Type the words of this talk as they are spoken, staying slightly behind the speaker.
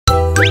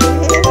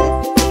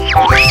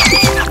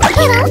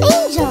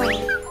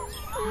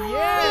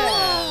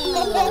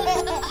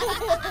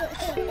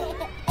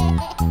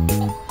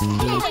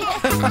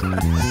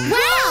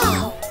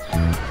Wow!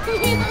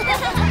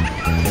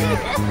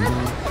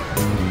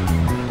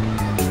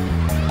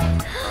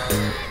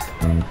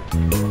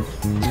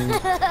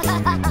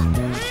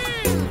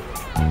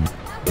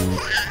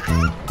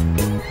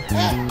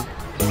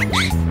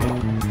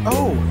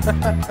 Oh!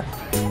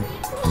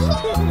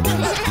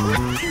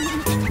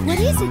 What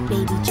is it,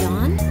 Baby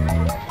John?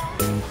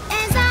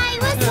 As I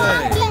was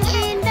walking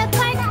in the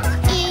park,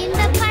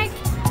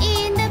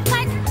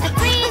 a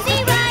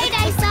crazy ride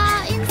I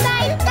saw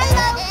inside.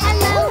 Hello,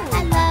 hello,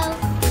 hello.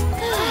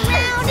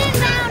 Round and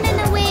round and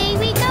away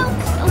we go,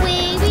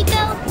 away we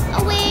go,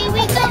 away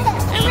we go.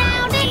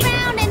 Around and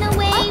round and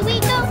away we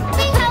go.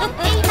 Hey ho,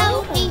 hey ho,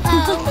 hey ho.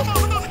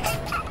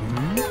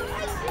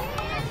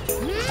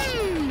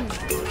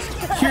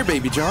 Here,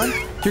 Baby John,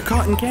 your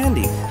cotton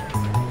candy.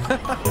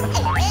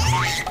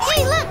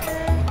 Hey, look!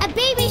 A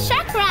baby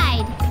shark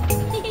ride!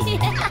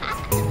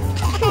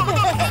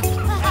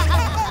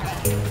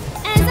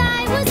 As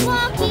I was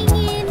walking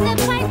in the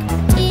park,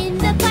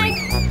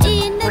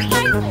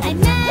 I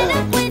met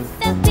up with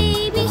the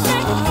baby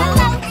shark.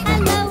 Hello,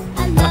 hello,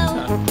 hello.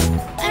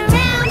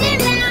 Around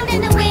and round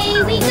and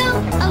away we go,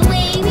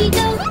 away we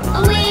go,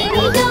 away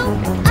we go.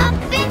 Up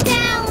and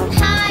down,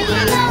 high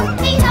and low.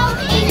 Hey ho,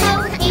 hey ho,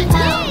 hey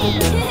ho.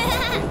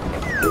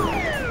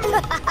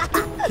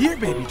 Here,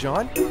 Baby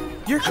John,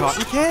 your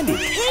cotton candy.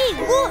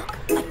 Hey, look!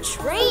 A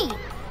train!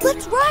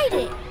 Let's ride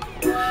it!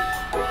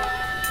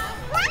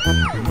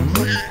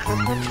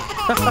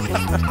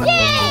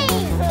 Yay!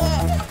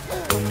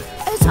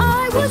 As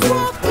I was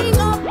walking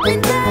up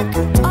and back,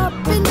 up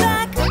and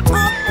back,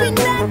 up and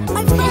back,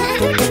 I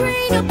found a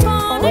train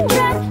upon a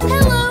track.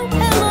 Hello,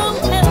 hello,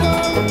 hello.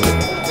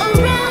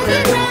 Around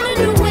and round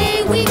and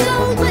away we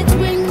go. Let's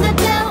ring the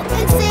bell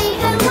and say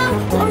hello.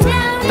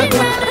 Around and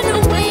round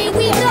and away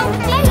we go.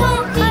 Hi ho,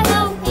 hi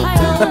ho, hi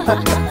ho.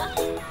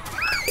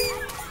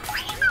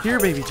 Here,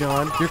 Baby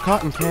John, your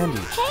cotton candy.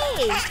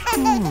 Hey!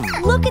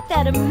 Look at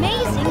that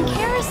amazing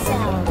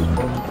carousel!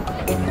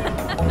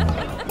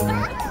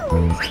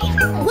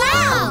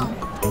 Wow!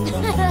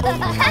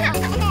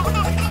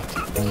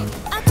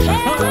 A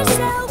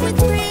carousel with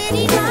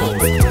pretty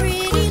lights,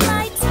 pretty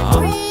lights,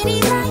 pretty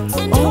lights,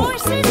 and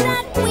horses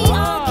that we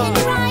all can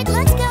ride.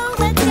 Let's go,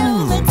 let's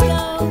go, let's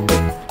go.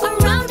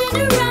 Around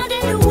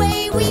and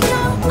away we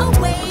go,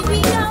 away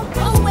we go,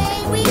 away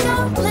we go.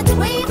 Let's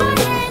wave our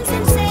hands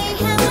and say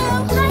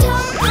hello. Hi ho,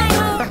 hi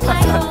ho,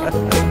 hi ho.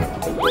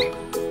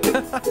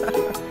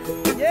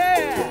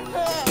 Yeah!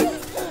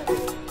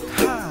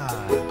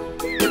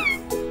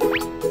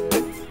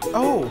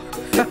 Oh!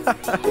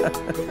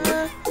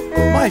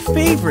 My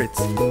favorites,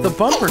 the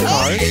bumper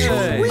cars.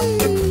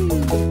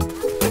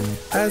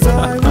 As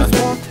I was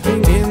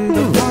walking in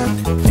the park,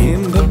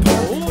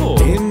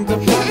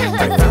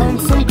 I found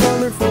some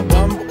colorful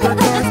bumper cars.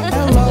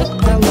 Hello,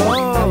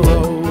 hello,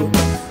 hello.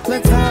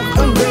 Let's have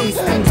a race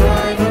and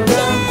drive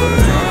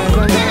around,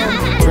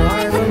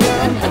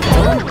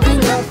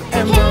 bumping up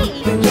and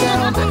bumping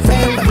down,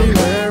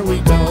 everywhere we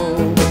go.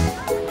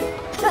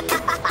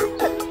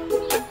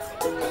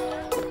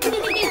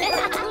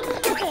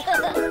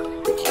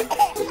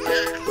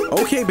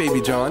 Okay,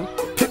 Baby John,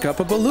 pick up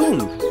a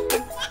balloon.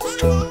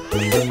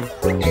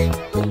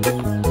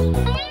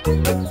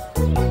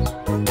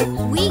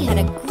 We had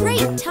a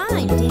great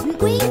time, didn't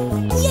we?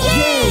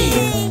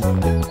 Yay!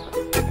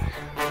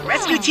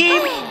 Rescue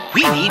team,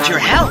 we need your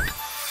help.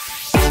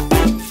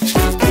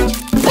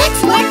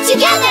 Let's work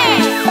together!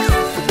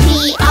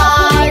 We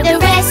are the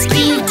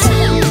rescue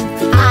team.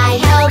 I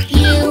help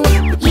you,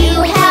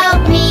 you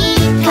help me,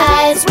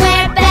 'cause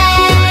we're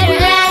better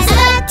as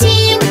a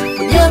team.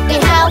 Look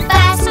at how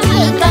fast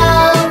we go.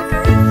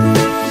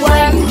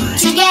 Work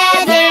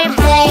together,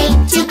 play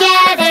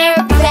together,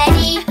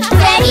 ready,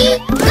 ready,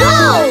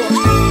 go!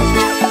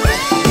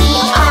 We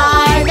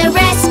are the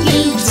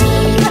rescue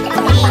team,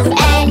 you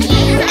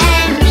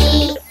and me.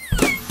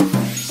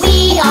 We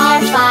are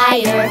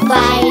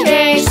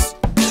firefighters.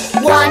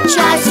 Watch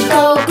us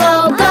go, go,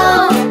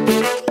 go.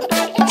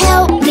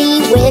 Help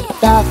me with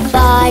the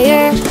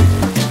fire.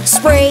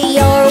 Spray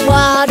your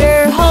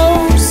water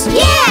hose.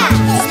 Yeah!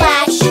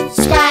 Splash,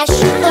 splash,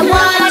 the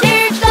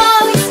water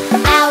goes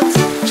out,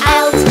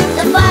 out,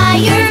 the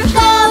fire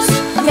goes.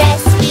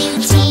 Rescue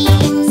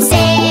team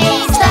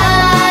saves the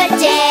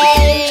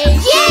day.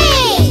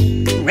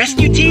 Yay!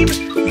 Rescue team,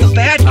 the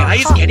bad guy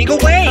is getting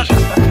away.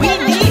 We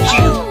need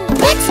you.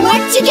 Let's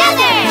work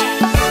together!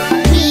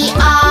 We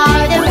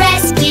are the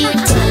rescue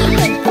team.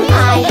 I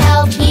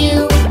help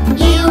you,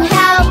 you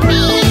help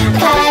me,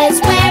 'cause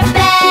we're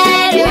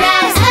better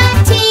as a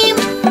team.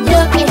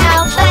 Look at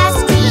how fast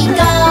we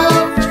go.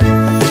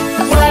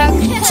 Work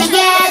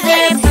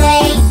together,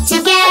 play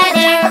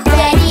together,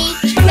 ready,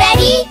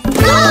 ready,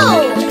 go!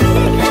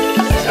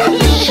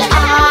 We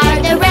are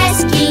the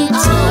rescue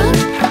team,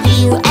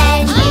 you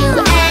and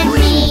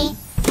me.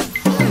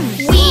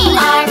 We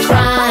are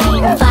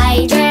crime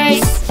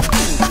fighters,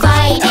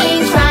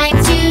 fighting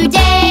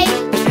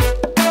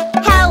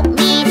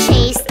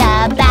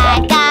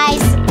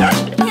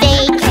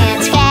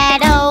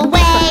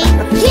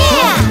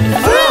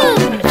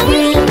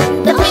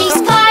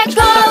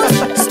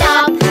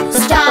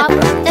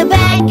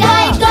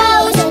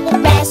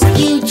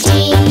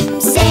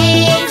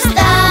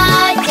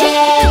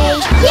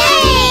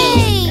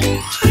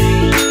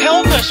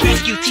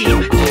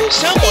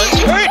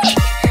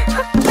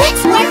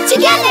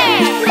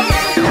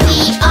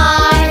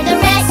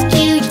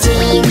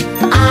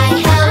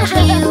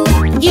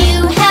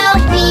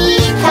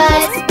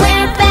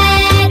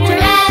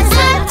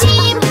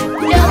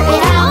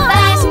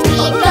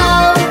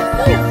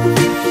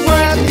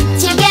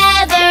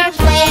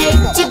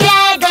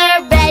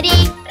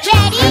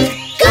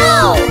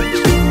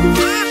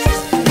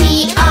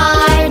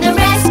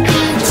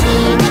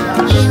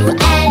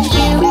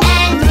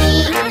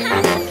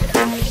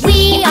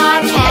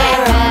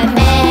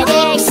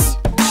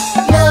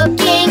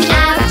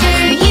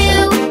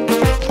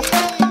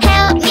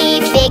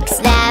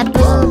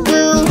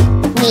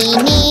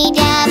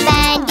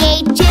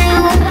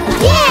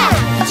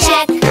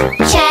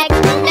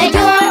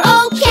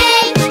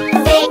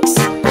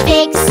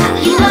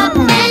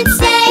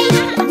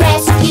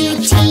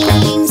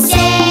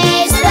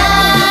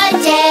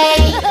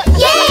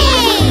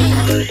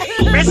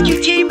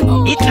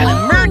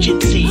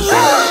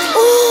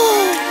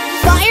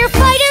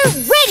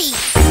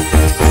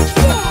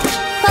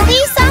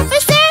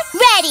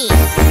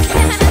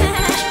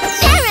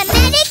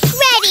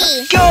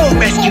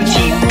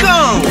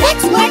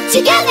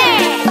together.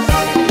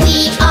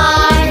 We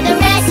are the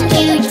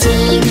rescue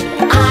team.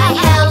 I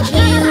help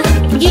you,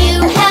 you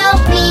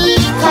help me,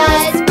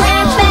 'cause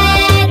we're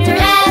better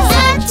as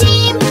a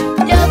team.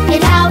 Look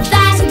at how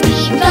fast we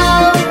go.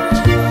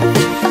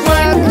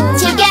 Work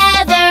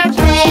together,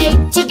 play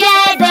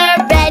together.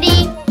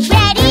 Ready,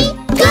 ready,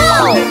 go!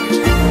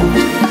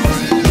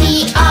 We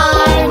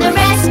are the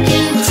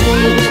rescue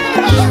team.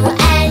 You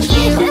and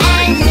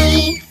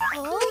me.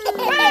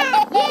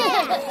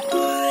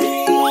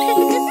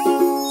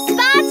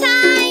 Spot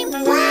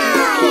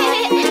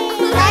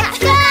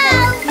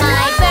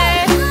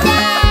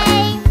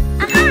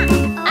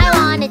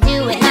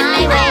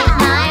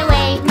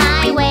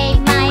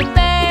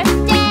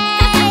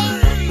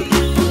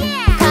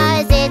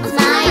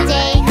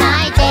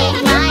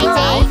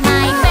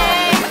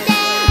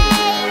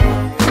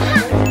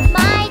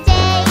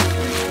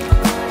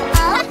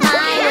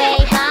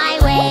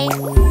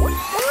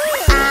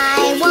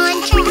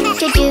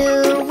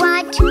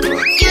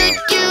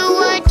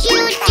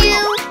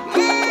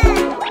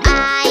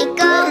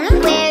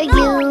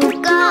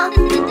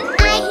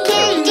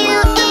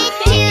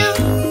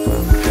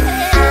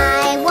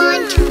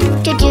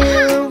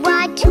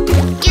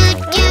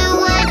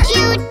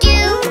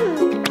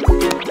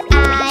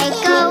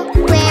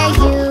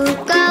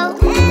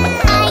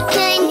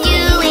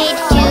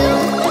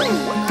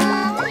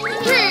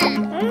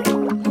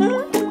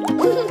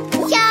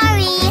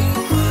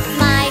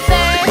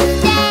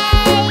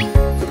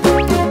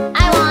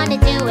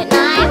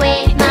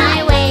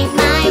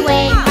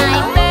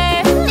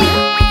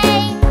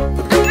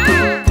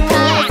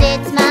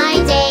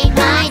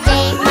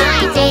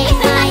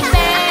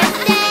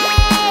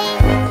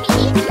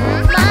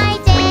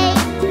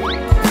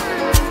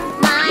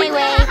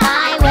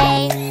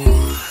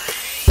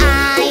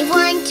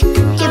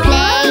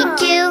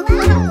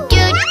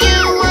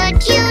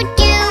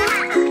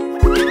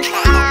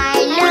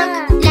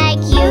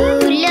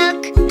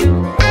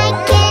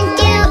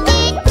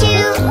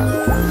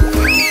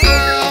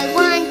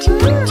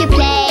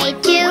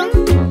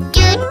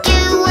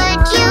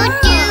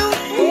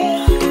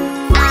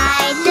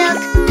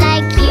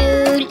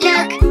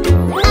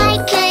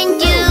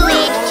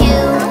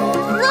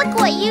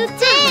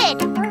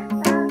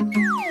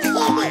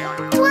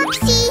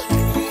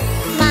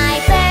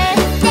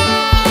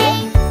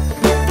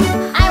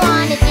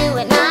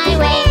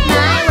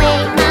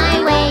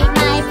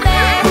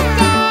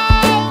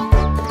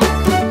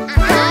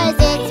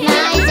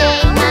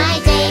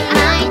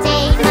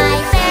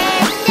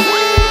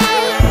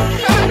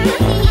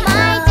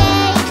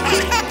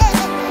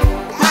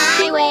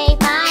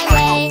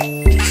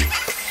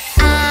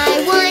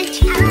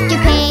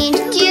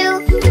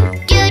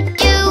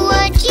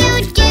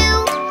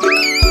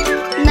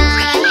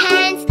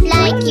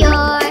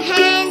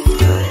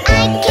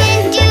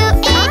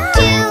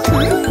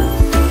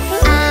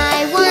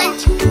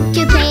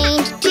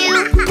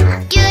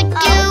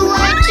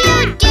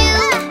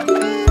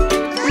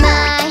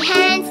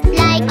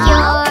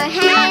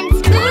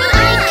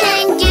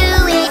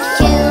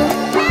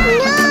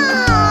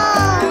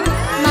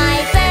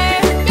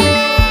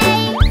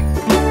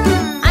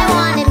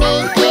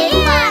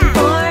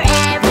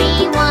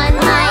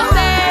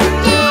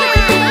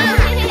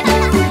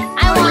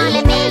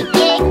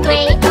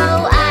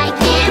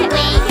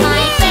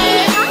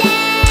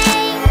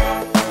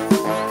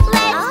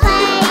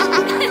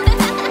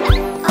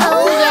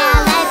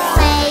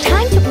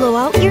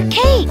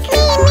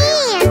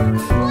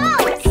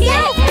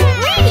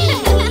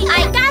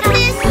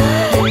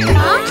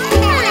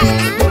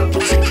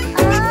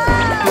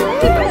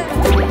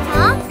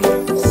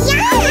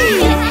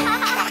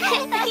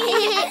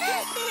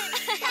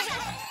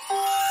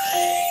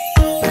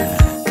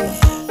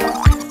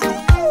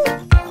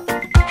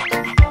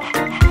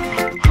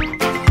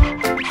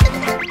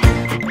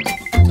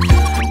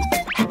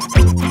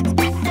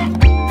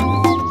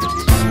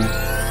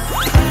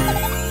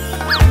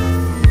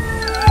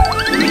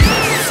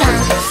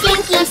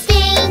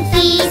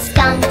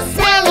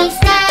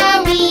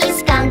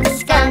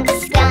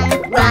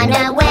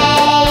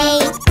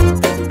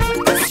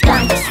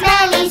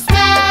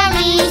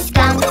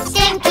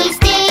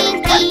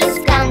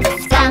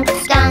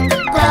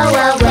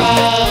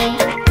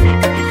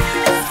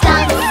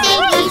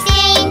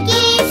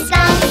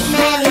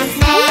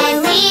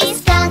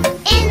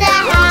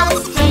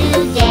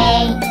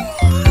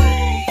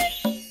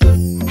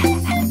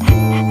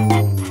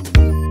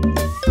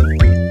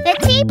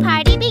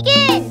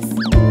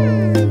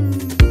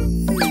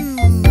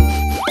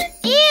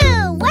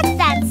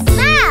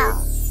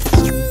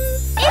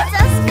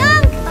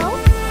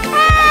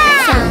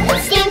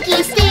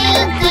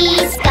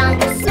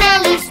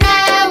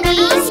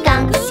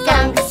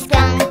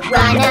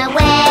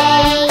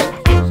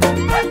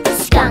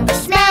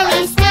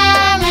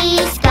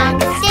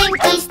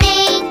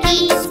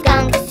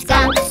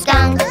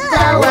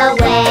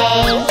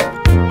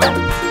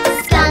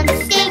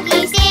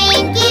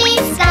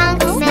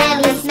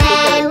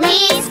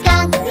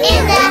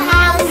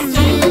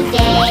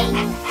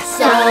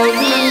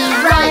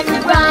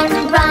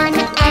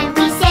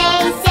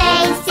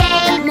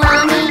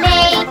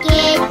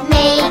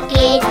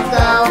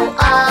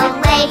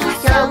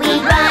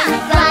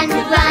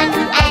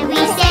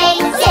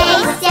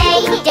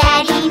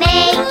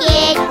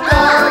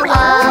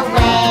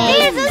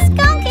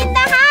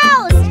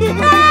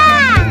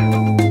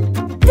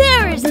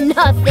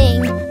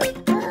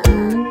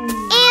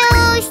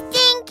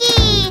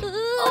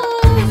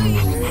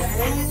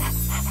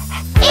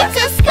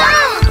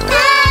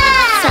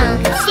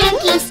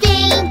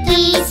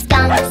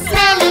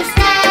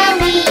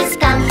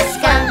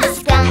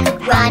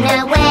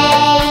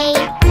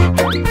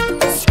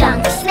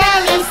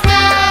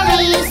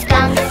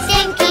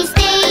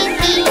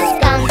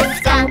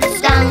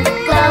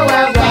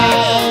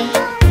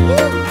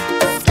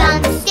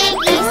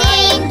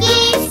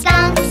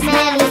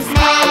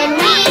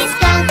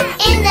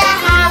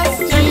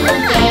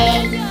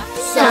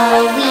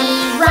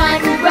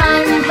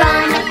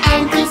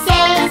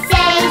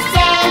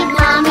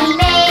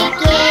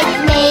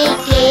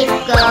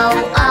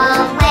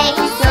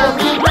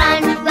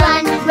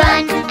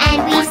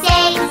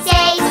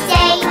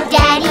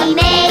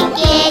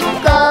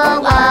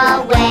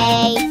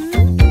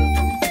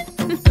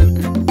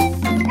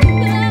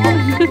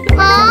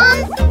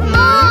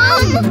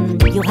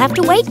You'll have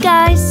to wait,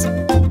 guys.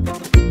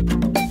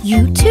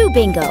 You too,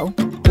 Bingo.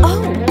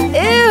 Oh,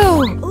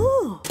 ew!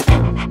 Ooh.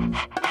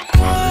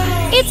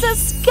 It's a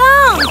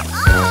skunk!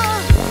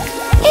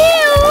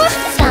 Ew!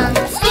 Skunk,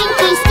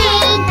 stinky,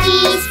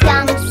 stinky,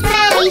 skunk,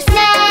 smelly,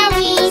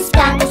 smelly,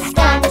 skunk,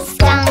 skunk,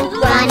 skunk,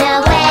 run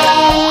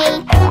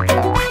away.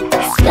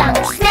 Skunk,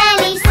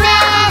 smelly,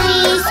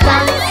 smelly,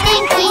 skunk,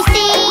 stinky,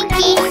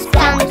 stinky,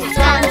 skunk,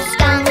 skunk,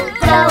 skunk,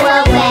 go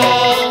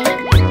away.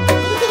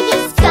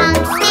 Skunk,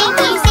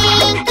 stinky,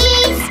 stinky,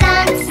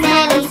 skunk,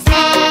 smelly,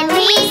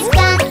 smelly,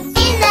 skunk,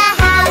 in the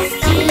house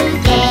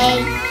today.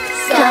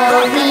 So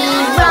we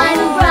run,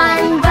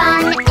 run,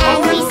 run, and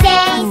we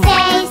say,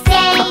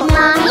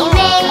 Mommy,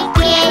 make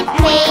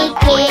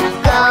it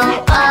go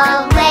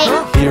away.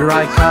 Here I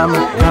come,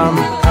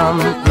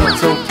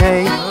 it's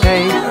okay,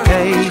 hey,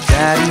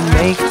 Daddy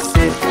makes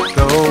it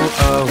go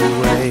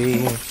away.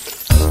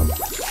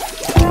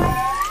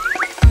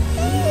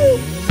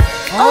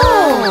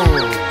 Oh!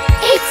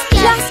 It's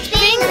just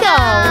Bingo!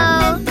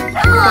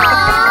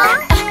 Aww,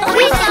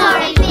 we're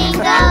sorry,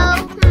 Bingo.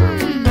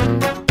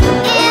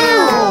 Ew.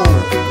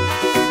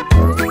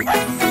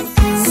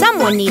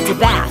 Someone needs a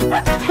bath.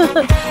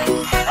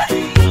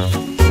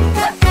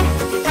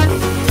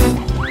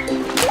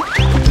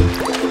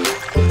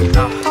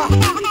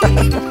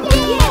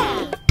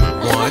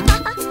 One,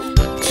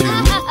 2,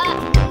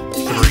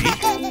 3,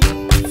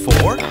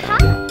 4,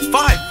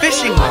 5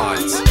 fishing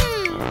rods.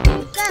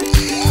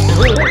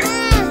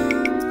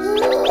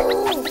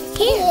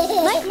 Here,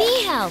 let me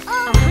help.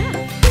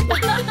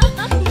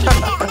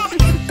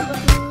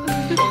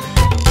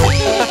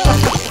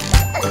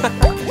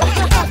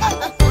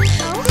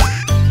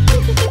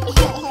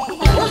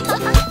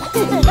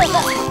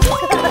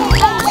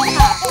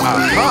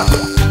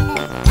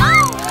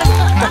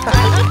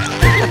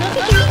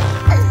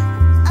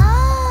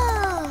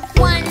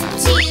 One,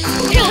 two,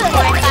 three,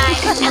 four, five.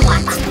 I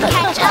want to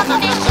catch a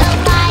fish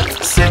alive.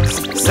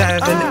 6,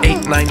 7,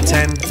 8, 9,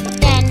 10.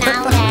 Then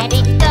I'll let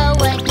it go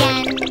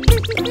again.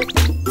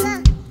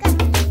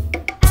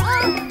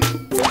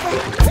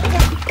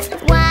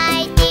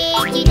 Why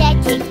did you let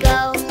it go?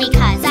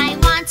 Because I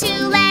want to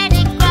let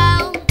it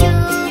grow to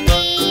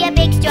be a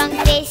big strong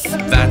fish.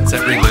 That's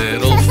every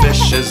little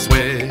fish's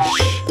wish.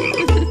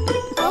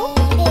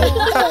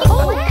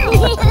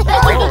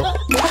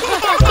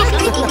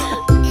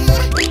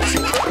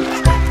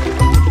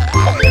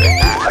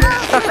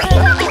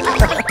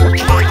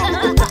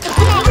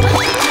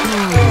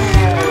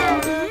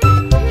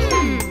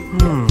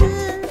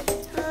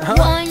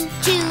 One,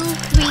 two,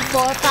 three,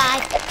 four,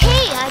 five.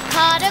 Hey, I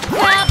caught a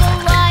crab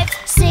alive.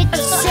 6,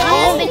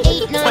 7,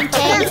 8, 9,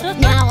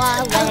 10. Now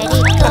I'll let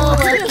it go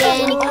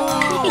again.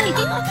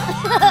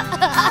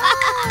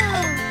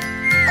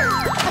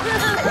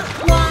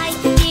 Why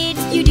did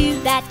you do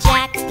that,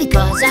 Jack?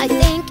 Because I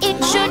think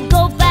it should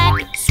go back.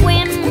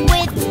 Swim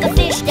with the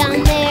fish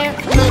down there.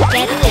 Look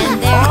at them,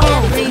 they're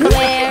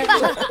everywhere.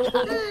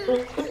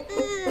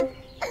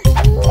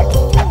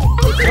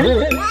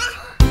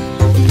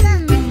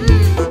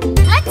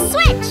 Let's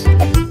switch.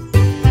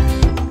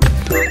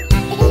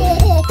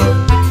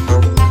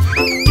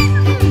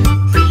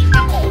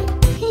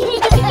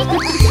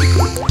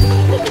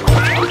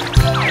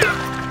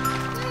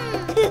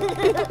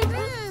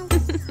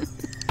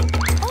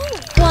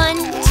 One,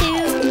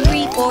 two,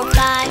 three, four,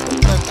 five.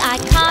 Look, I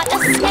caught a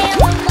snail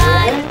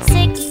alive.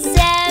 6,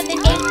 7,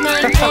 8,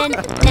 9, 10.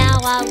 Now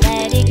I'll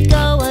let it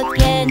go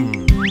again.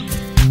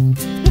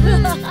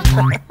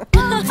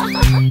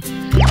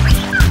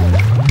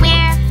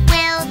 Where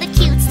will the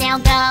cute snail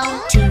go?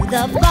 To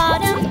the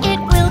bottom it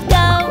will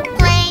go.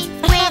 Play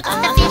with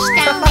the fish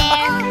down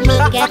there.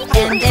 Look at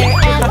them, they're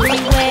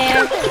everywhere.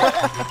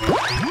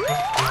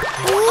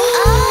 Oh,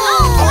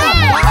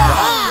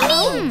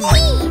 wow!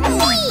 Me!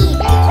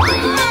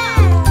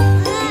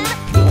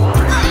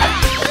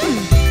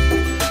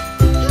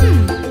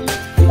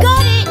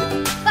 Got it!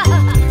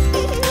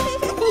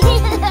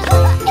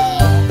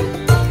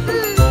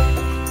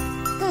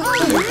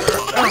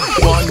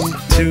 1,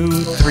 2,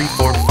 3,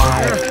 4,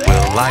 5.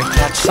 Will I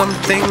catch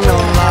something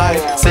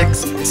alive? 6,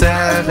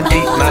 7, 8,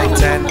 9,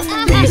 10.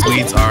 These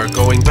weeds are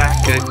going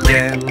back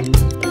again.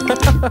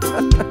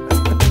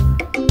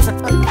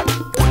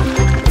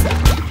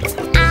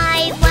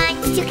 I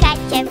want to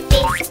catch a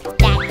fish.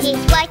 That is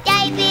what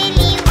I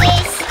really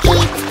wish.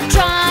 Keep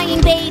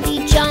trying,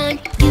 baby John.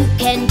 You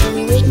can do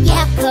it,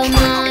 yeah, come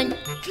on.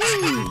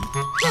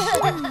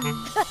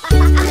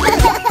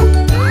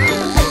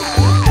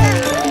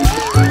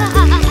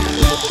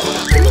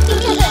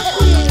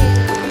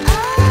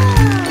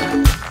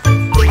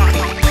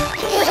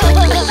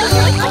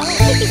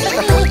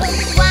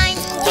 One,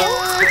 two,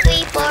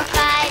 three, four,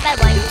 five. I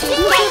want to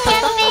catch a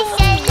fish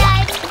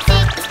alive.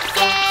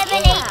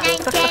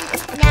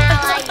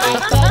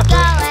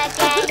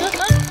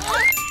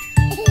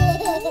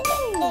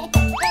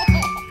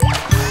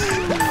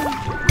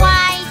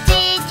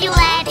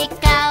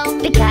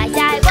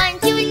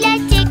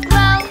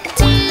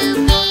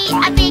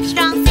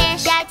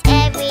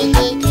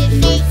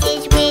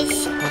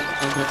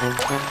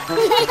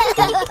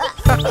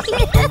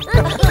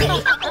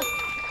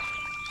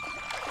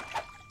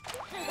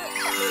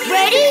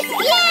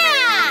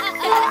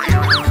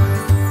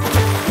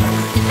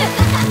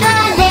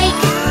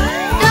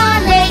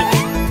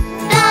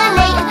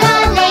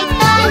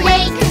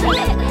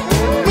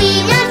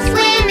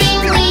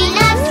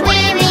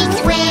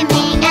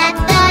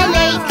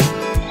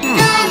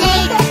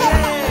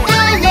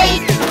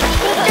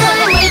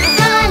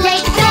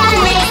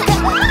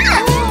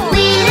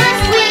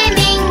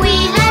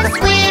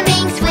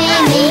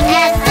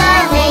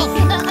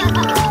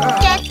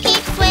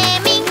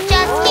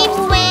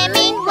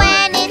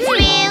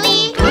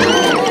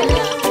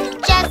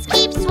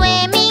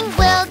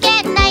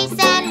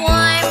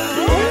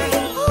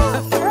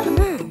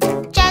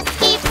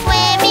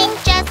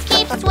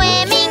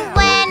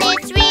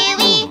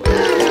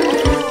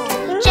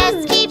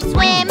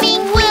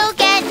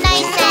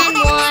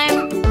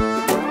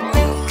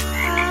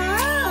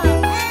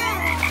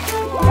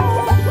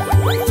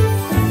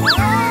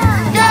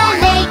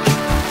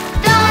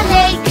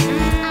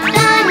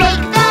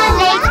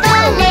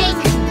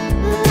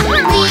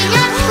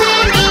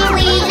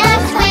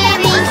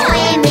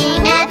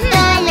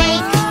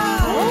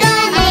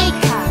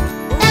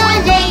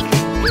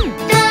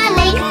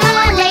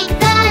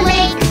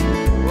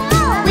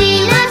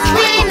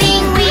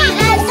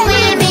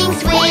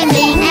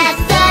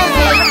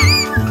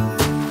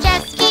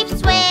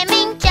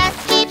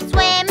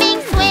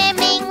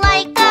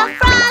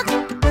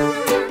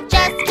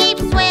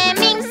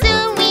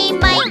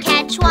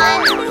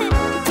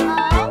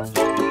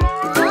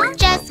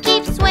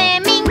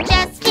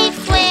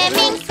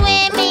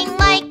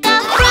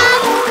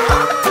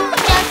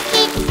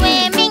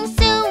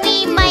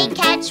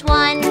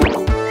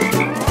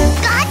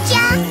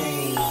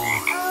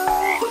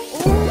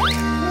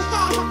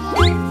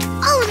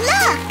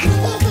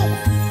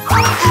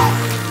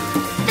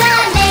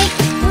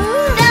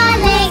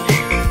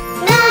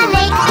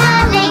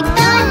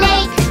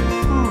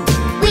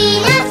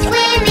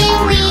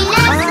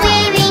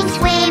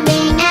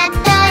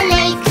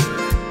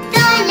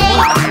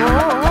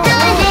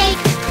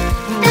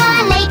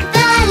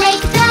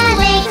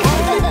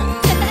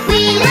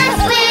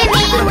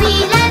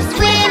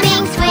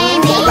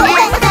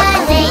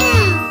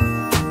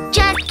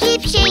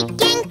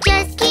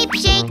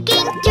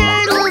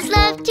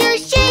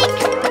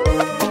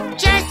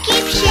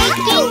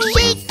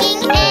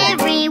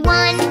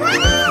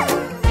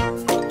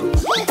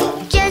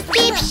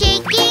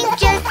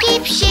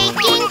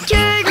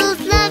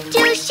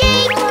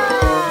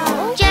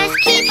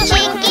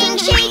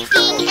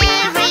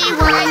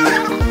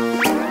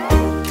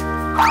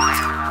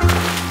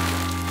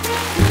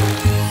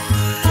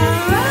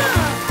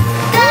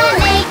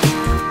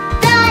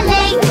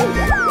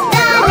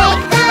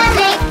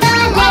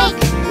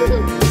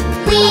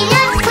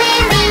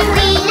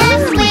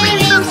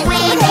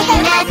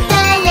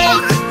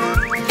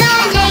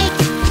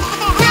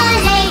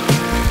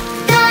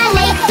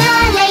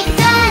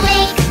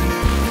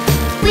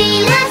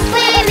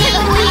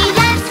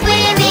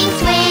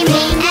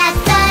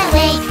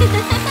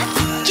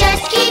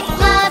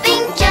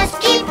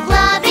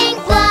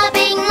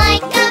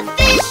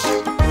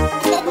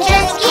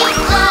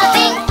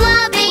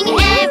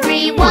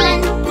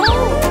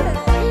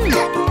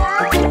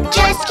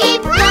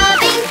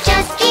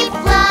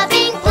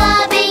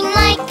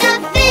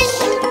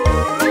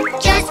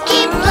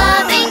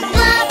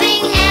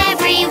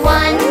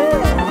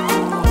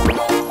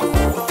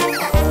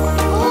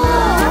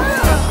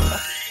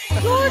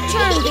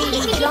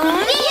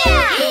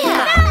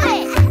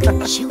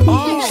 She'll be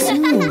here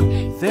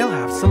soon. They'll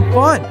have some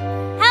fun.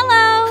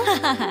 Hello.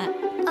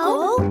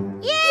 Oh,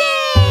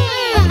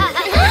 yay!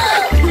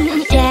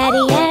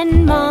 Daddy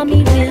and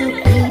Mommy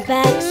will be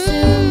back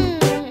soon,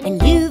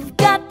 and you've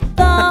got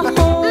the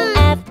whole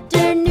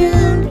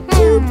afternoon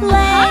to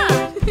play.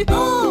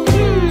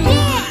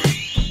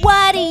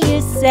 What do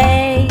you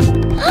say?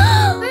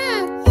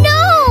 No!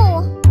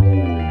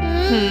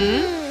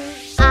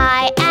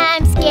 I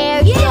am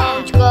scared,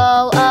 don't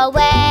go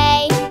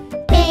away.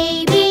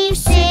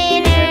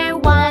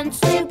 Babysitter wants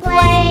to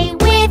play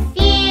with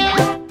you.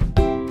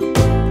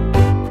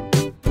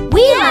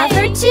 We love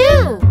her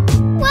too.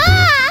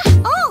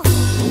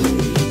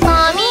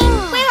 Mommy,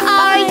 where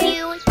are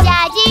you?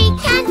 Daddy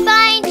can't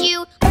find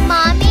you.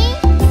 Mommy,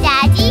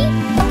 Daddy,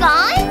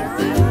 gone?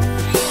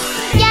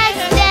 Yes,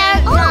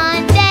 they're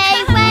gone. They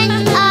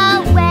went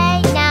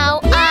away. Now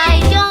I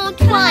don't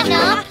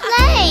wanna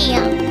play.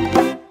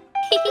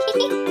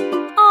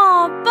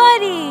 Aw,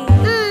 buddy.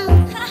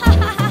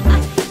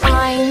 I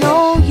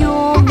know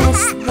you'll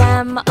miss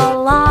them a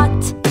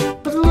lot,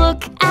 but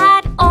look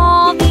at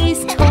all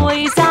these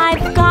toys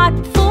I've got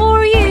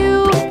for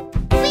you.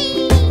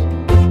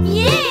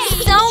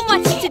 So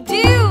much to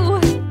do.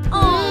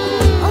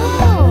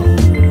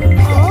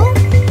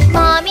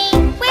 Mommy,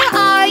 where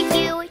are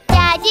you?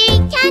 Daddy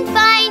can't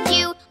find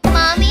you.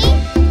 Mommy,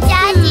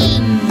 Daddy,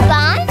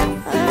 gone?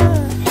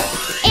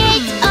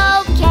 It's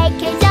okay,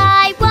 'cause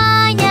I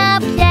wanna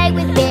play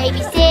with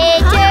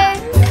Babysitter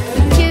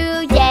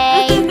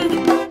today.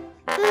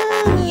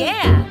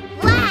 Yeah.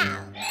 Wow!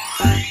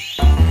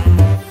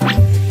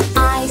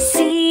 I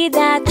see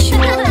that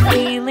you're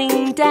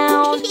feeling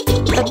down,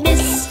 but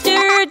Mr.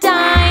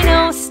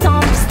 Dino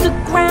stomps the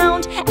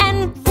ground and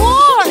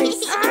roars.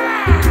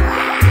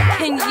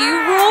 Can you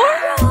roar?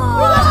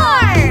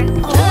 Roar!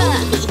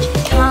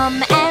 Come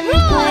and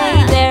play,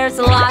 there's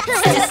lots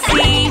to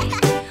see.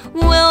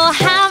 We'll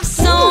have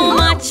so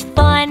much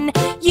fun,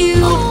 you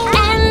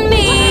and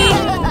me.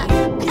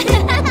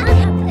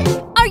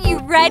 Are you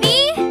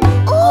ready?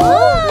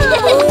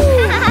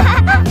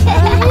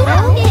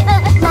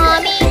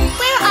 Mommy,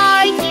 where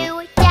are you?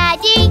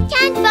 Daddy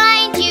can't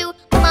find you.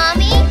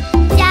 Mommy,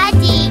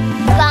 Daddy,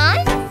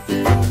 gone?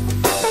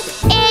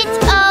 It's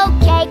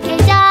okay,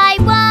 'cause I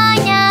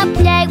wanna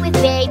play with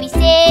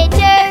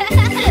Babysitter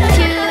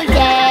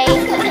today.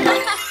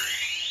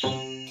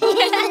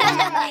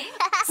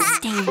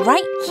 Stay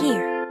right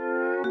here.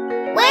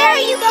 Where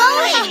are you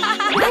going?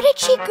 Where did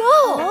she go?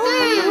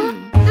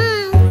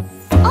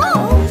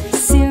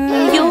 Soon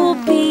you'll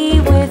be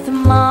with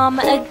Mom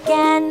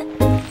again,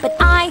 but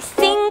I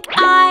think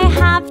I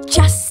have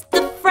just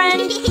the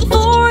friend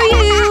for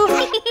you.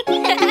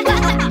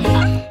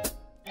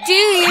 Do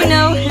you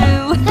know who?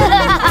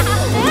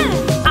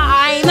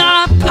 I'm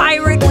a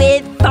pirate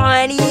with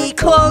funny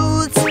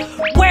clothes.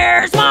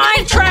 Where's my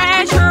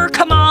treasure?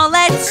 Come on,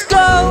 let's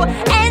go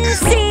and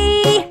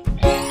see.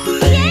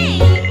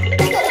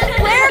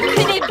 Where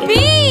could it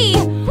be?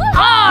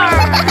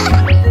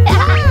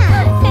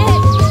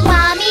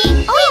 Mommy,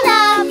 we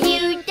love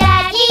you.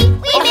 Daddy,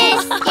 we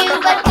miss you.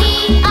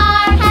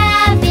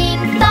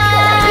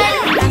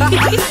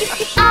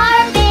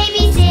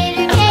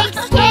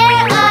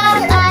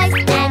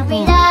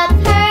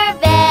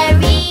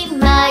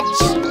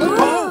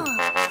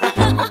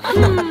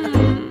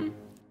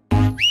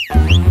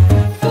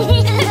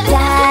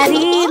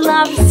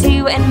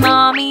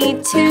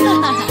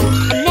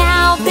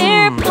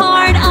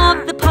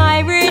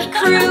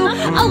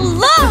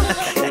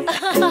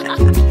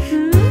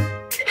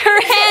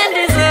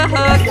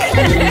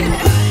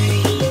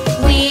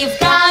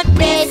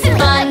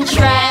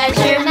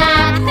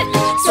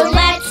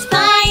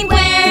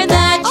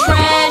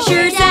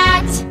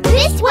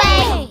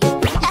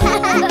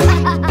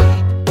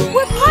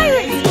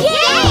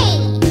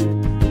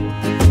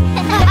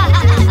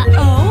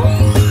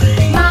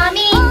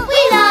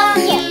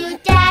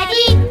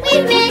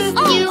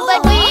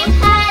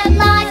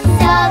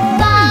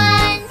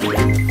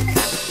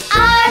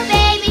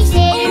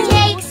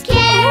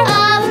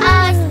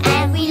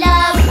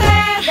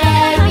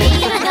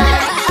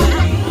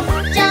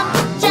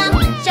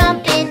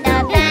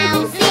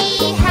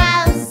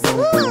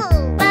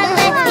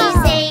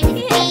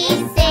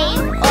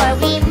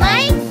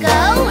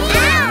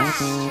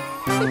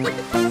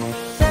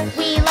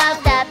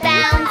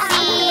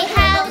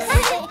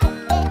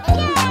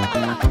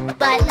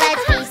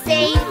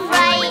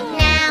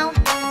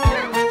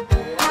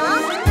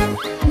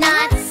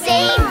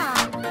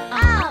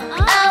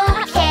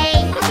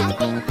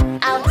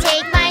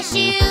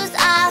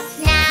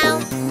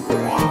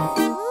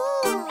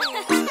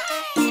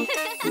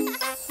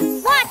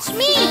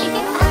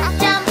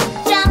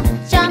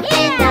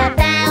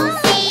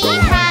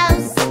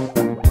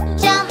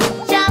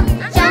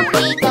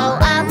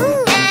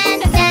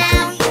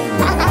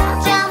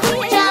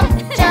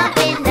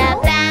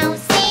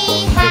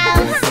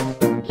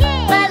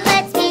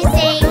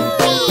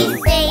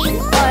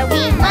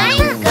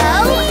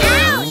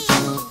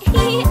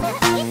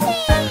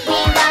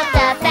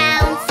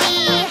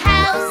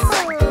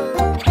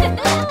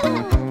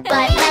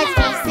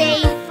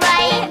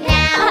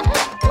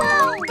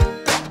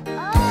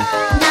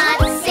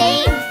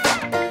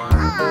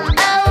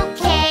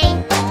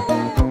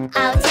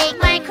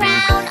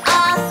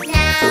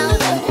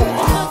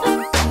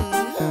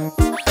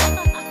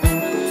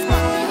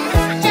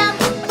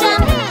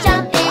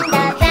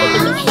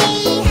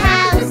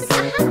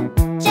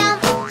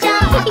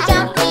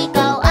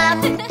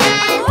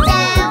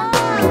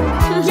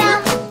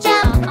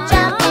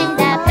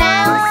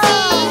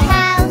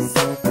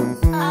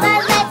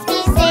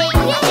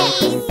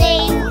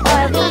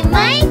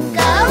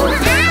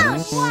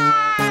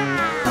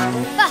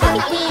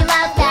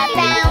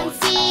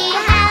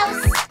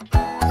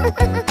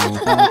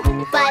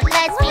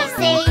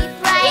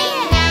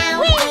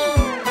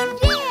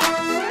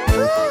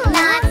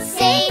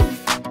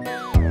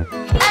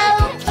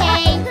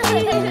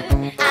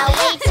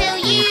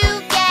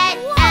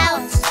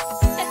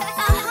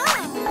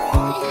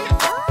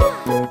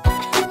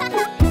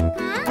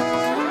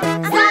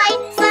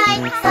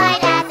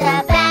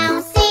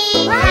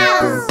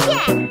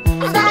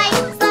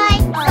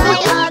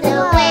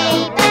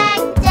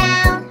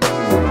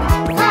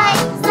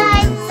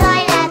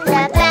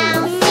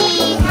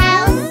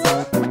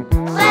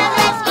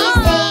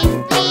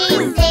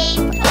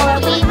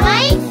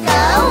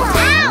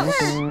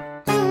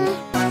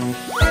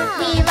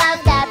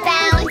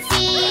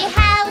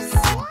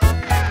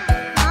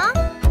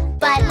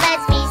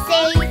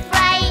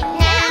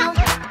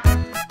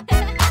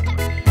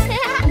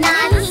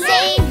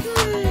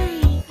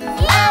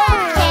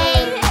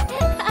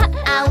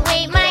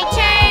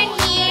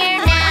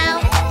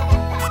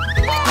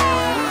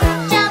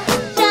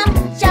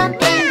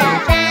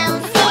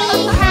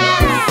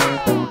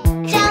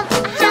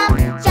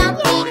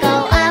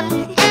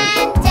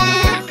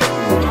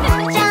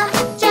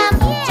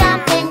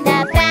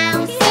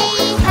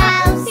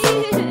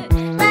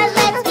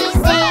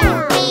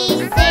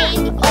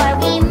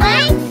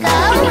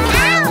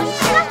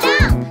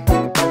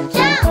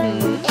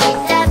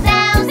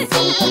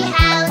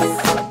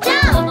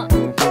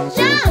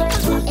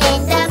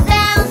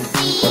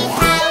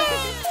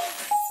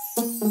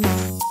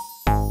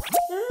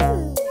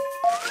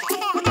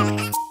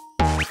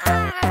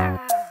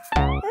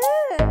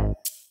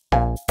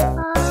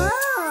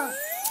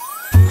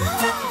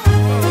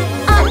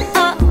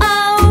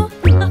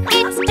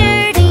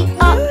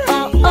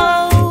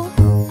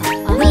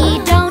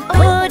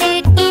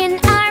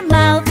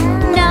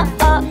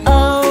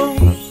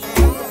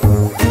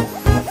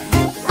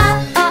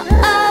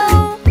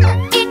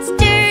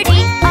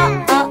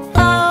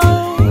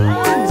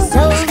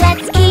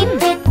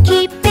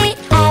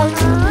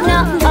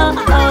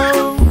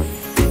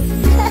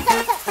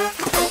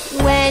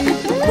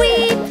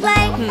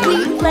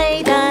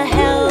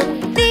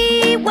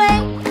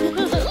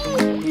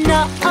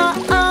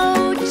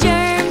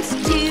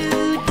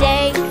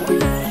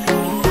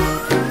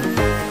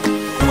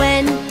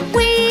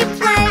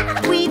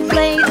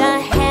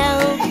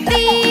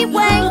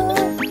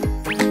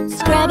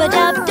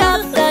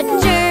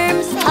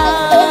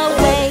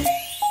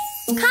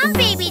 Come,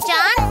 Baby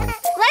John.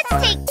 Let's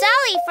take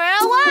Dolly for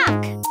a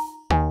walk.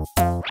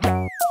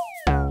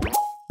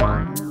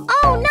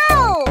 Oh, no!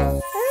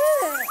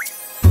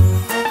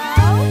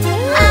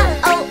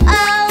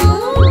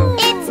 Uh-oh-oh,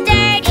 it's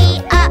dirty.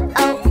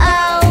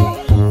 Uh-oh-oh.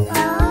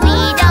 We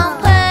don't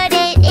put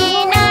it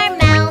in our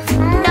mouth.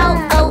 No,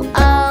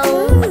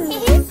 oh-oh.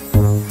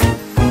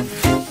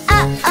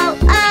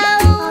 Uh-oh-oh,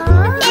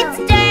 it's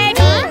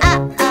dirty.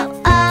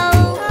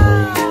 Uh-oh-oh.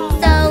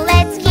 So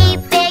let's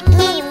keep it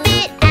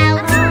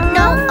out.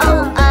 No,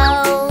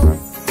 oh-oh.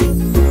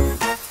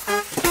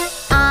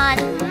 On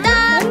the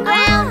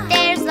ground,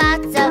 there's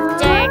lots of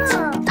dirt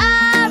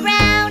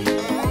around.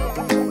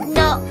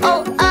 No,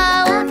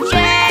 oh-oh,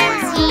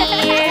 germs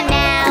here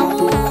now.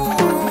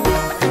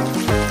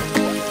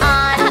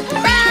 On the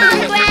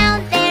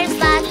ground, there's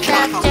lots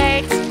of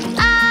dirt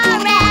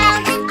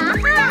around.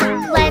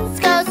 Let's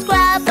go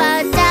scrub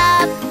us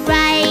up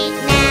right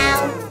now.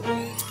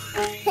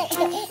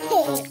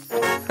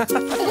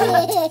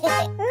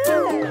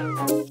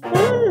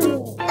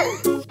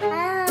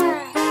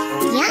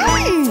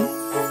 Yum!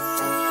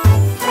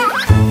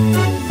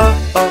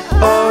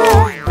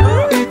 Uh-oh-oh,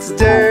 it's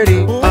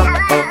dirty.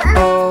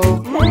 Uh-oh-oh,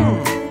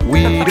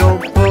 we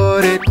don't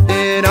put it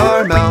in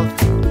our mouth.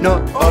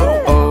 No,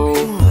 oh-oh.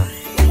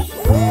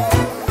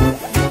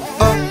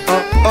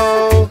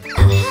 Uh-oh-oh,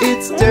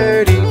 it's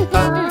dirty.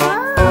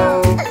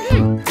 Uh-oh-oh,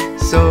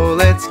 so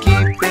let's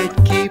keep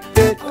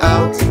it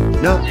out.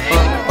 No,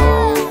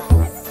 oh-oh.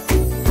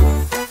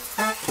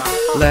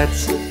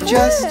 Let's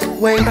just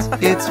wait,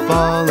 it's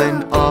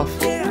fallen off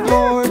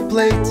your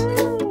plate.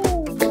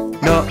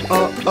 No,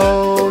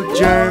 oh-oh,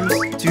 germs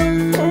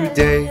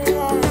today.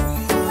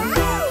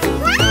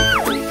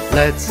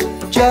 Let's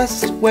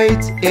just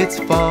wait, it's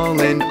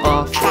fallen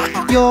off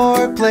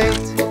your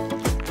plate.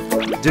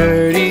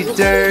 Dirty,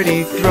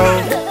 dirty, throw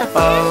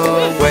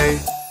away.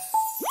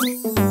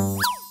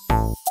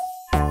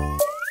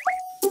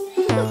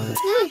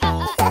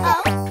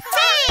 Uh-oh.